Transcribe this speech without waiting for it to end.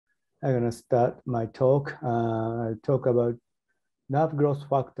I'm going to start my talk. Talk about nerve growth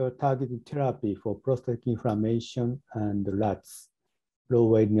factor targeted therapy for prostatic inflammation and LUTS,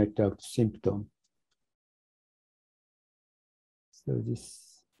 lower urinary tract symptom. So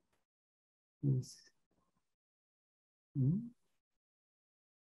this is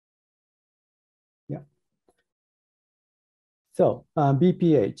So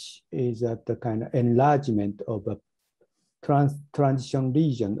BPH is the kind of enlargement of a transition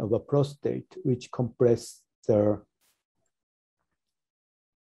region of a prostate, which compress the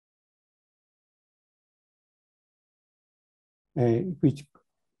which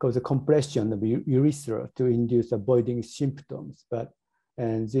cause a compression of urethra to induce avoiding symptoms. But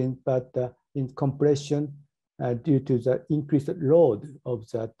in compression, due to the increased load of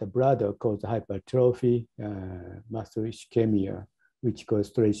the bladder causes hypertrophy, muscle ischemia, which causes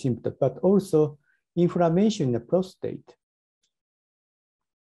stress symptoms, but also inflammation in the prostate.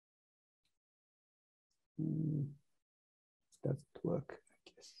 Does it work?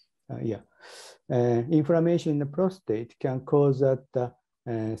 I guess. Inflammation in the prostate can cause that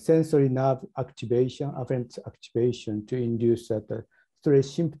sensory nerve activation, afferent activation to induce stress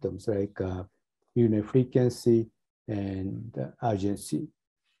symptoms like urinary frequency and urgency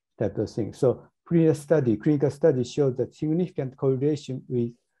type of thing. So clinical study shows that significant correlation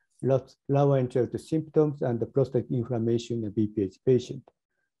with lower enteral symptoms and the prostate inflammation in a BPH patient.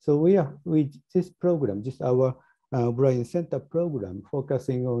 So we are with this program, our Brain Center program,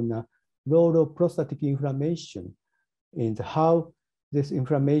 focusing on role of prostatic inflammation and how this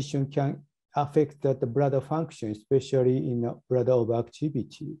inflammation can affect the bladder function, especially in bladder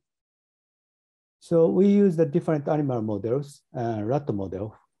overactivity. So we use the different animal models, rat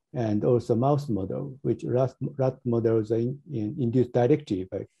model, and also mouse model, which rat models are induced directly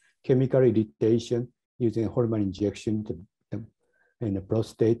by chemical irritation using hormone injection in the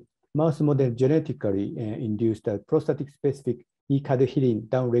prostate. Mouse model genetically induced prostatic-specific E-cadherin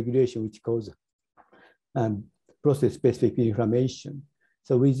downregulation, which causes prostate-specific inflammation.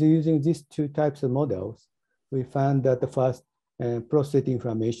 So with using these two types of models, we found that the first prostate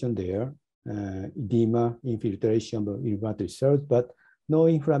inflammation there, edema, infiltration of inflammatory cells, but no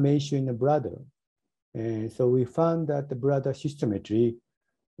inflammation in the bladder. So we found that the bladder histometry,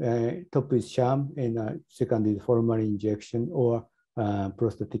 top is sham, and second is hormone injection or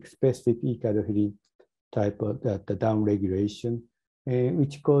prostatic-specific E-cadherin type of the downregulation,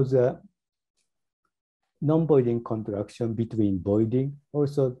 which causes non-voiding contraction between voiding.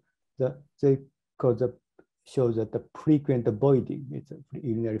 Also, they shows that the frequent voiding, it's a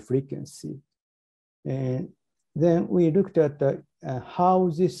urinary frequency. And then we looked at how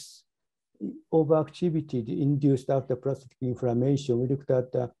this overactivity induced after prostatic inflammation. We looked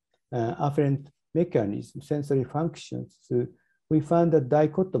at the afferent mechanism, sensory functions. So we found a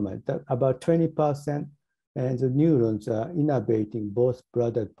dichotomy that about 20% and the neurons are innervating both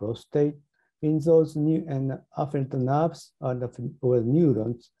bladder and prostate. In those new and afferent nerves or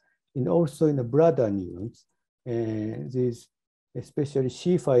neurons, and also in the bladder neurons, and these especially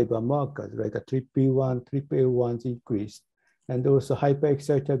C fiber markers like a TRPV1, TRPA1 increased, and also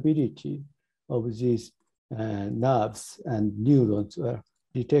hyperexcitability of these nerves and neurons were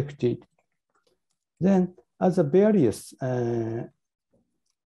detected. Then, as a various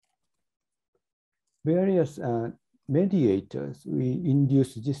mediators, we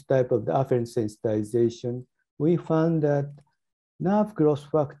induced this type of the afferent sensitization. We found that nerve growth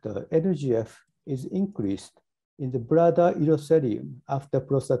factor, NGF, is increased in the bladder urothelium after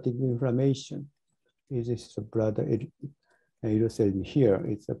prostatic inflammation. This is the bladder urothelium here.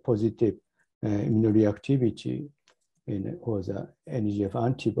 It's a positive immunoreactivity or the NGF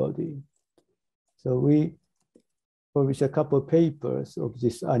antibody. So we published a couple of papers of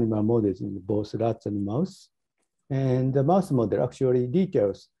these animal models in both rats and mouse. And the mouse model actually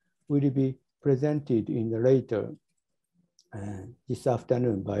details will be presented in the later this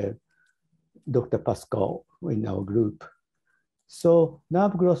afternoon by Dr. Pascal in our group. So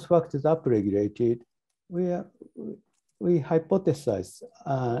nerve growth factors upregulated. We hypothesize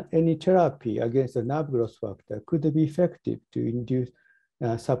any therapy against the nerve growth factor could be effective to induce,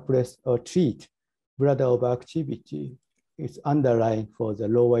 suppress, or treat bladder overactivity. It's underlying for the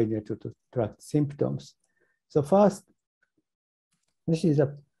lower urinary tract symptoms. So first, this is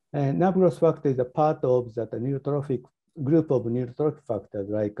nerve growth factor is a part of that neurotrophic group of neurotrophic factors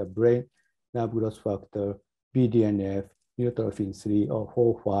like a brain nerve growth factor, BDNF, neurotrophin 3 or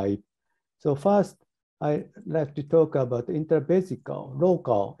 4, 5. So first, I'd like to talk about intravesical,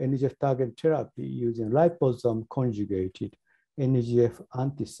 local NGF target therapy using liposome conjugated NGF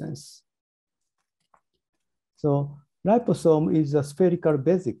antisense. So Liposome is a spherical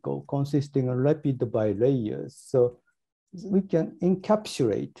vesicle consisting of lipid bilayers. So we can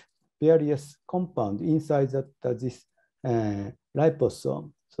encapsulate various compounds inside this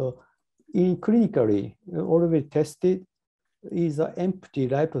liposome. So clinically, already tested is an empty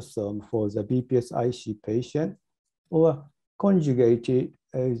liposome for the BPS-IC patient, or conjugated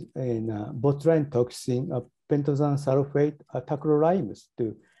in botulinum toxin, pentosane sulfate, tacrolimus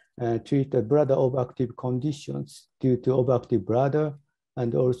to treat the bladder overactive conditions due to overactive bladder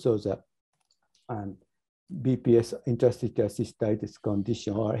and also the BPS interstitial cystitis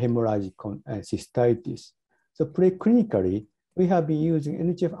condition or hemorrhagic cystitis. So preclinically, we have been using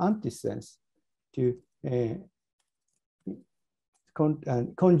NGF antisense to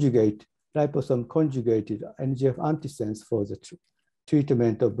conjugate liposome conjugated NGF antisense for the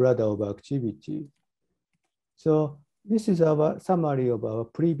treatment of bladder overactivity. So this is our summary of our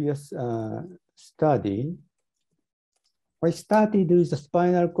previous study. I started with the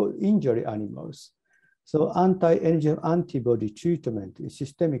spinal cord injury animals. So anti-NGF antibody treatment,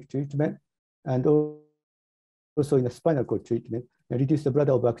 systemic treatment, and also in the spinal cord treatment, reduce the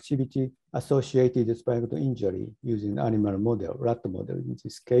bladder overactivity associated with spinal cord injury using animal model, rat model in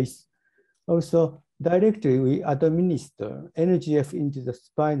this case. Also, directly we administer NGF into the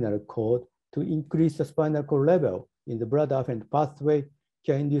spinal cord to increase the spinal cord level in the bladder afferent pathway,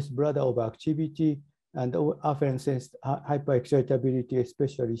 can induce bladder overactivity and afferent sense hyperexcitability,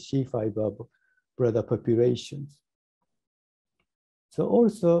 especially C fiber bladder populations. So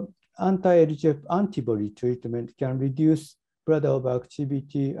also, anti-NGF antibody treatment can reduce bladder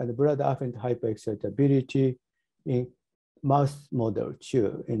overactivity and bladder afferent hyperexcitability in mouse model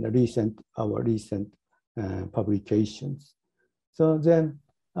too in our recent publications. So then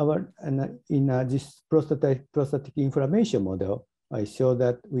in this prostatic inflammation model, we show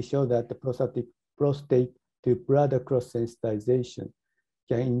that the prostate to bladder cross-sensitization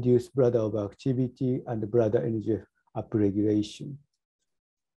can induce bladder overactivity and bladder NGF upregulation.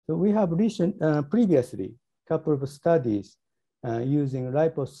 So we have previously couple of studies using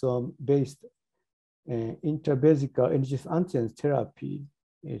liposome-based intravesical NGF antisense therapy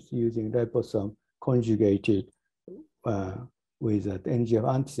is using liposome conjugated with that NGF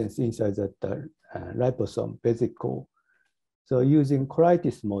antisense inside that liposome vesicle. So using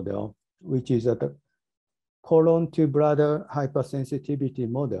colitis model, which is a colon to bladder hypersensitivity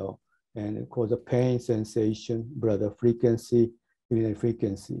model, and it causes pain sensation, bladder frequency, urinary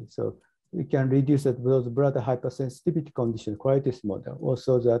frequency. So we can reduce those bladder hypersensitivity condition, colitis model,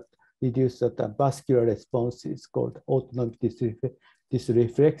 also that reduce the vascular responses called autonomic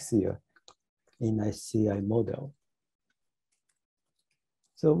dysreflexia in ICI model.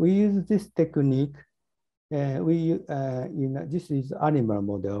 So we use this technique. This is animal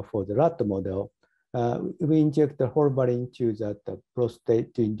model for the rat model. We inject the hormalin to the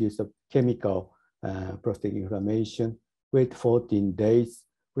prostate to induce a chemical prostate inflammation. Wait 14 days.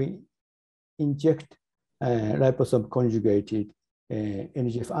 We inject liposome conjugated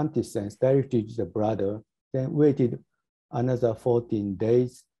NGF antisense directly to the bladder, then waited another 14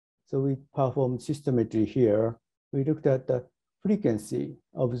 days. So we performed systometry here. We looked at the frequency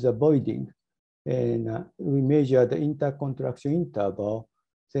of the voiding, and we measured the intercontraction interval,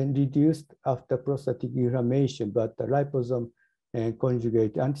 then reduced after prostatic inflammation, but the liposome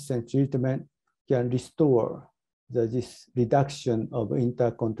conjugate antisense treatment can restore this reduction of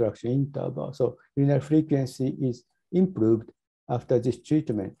intercontraction interval. So urinary frequency is improved after this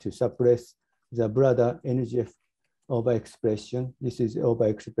treatment to suppress the bladder NGF overexpression. This is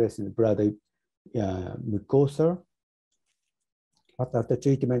overexpressing bladder mucosa. But after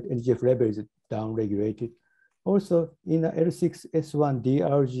treatment, NGF level is downregulated. Also, in the L6S1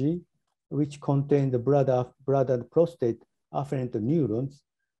 DRG, which contain the bladder and prostate afferent neurons,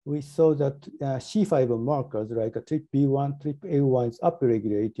 we saw that C fiber markers like TRPV1, TRPA1 is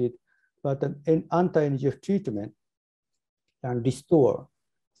upregulated, but an anti-NGF treatment can restore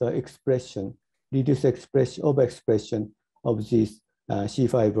the expression, reduce overexpression of these C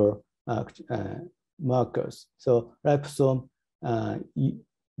fiber markers. So liposome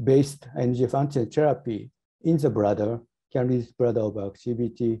based NGF antisense therapy in the bladder can reduce bladder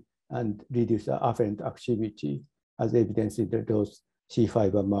overactivity and reduce afferent activity as evidenced in those C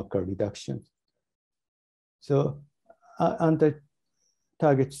fiber marker reductions. So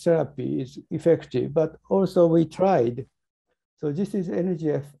anti-target therapy is effective, but also we tried. So this is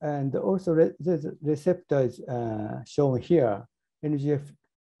NGF, and also the receptor is shown here. NGF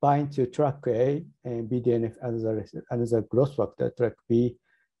bind to TRK and BDNF another growth factor, TRK-B,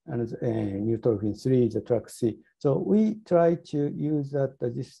 and neutrophin 3 is the TRK-C. So we try to use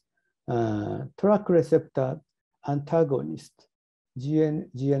this TRK receptor antagonist,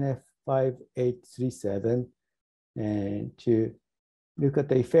 GNF5837, and to look at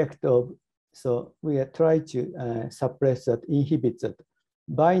the effect of, so we are trying to suppress that, inhibit that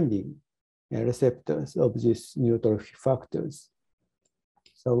binding receptors of these neurotrophic factors.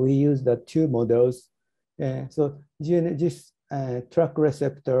 So we use the two models. So this TRK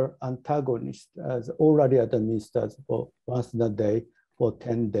receptor antagonist as orally administered for once a day for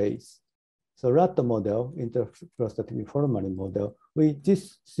 10 days. So LUTS model, intraprostatic inflammatory model,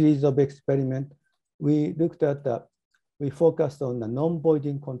 this series of experiment, we looked at we focused on the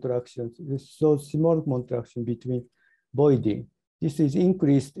non-voiding contractions. So small contraction between voiding. This is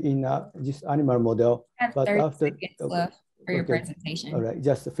increased in this animal model, but after left for your presentation. All right, I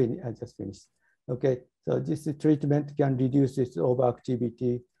just finished. Okay, so this treatment can reduce its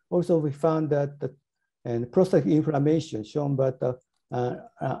overactivity. Also, we found that prostatic inflammation shown by the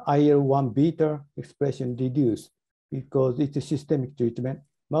IL-1 beta expression reduced because it's a systemic treatment.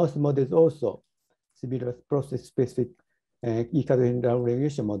 Mouse models also similar prostate-specific E-cadherin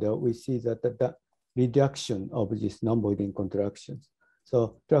regulation model. We see that the reduction of these non-voiding contractions.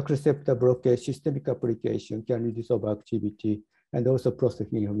 So TRK receptor blockade systemic application can reduce overactivity and also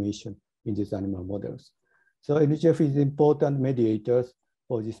prostate inflammation in these animal models. So NGF is important mediators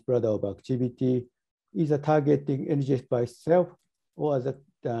for this broader overactivity, either targeting NGF by itself or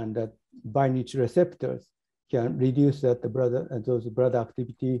the binding receptors can reduce that those broader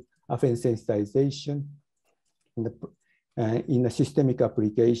activity, afferent sensitization, in a systemic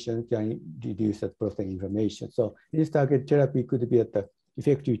application can reduce that prostate inflammation. So this target therapy could be the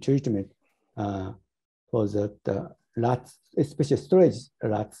effective treatment for that LUTS, especially storage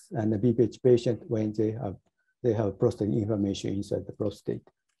LUTS and the BPH patient when they have prostate inflammation inside the prostate.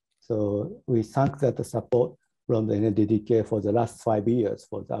 So we thank that support from the NDDK for the last 5 years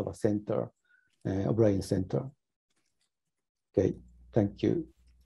for our center, O'Brien Center. Okay, thank you.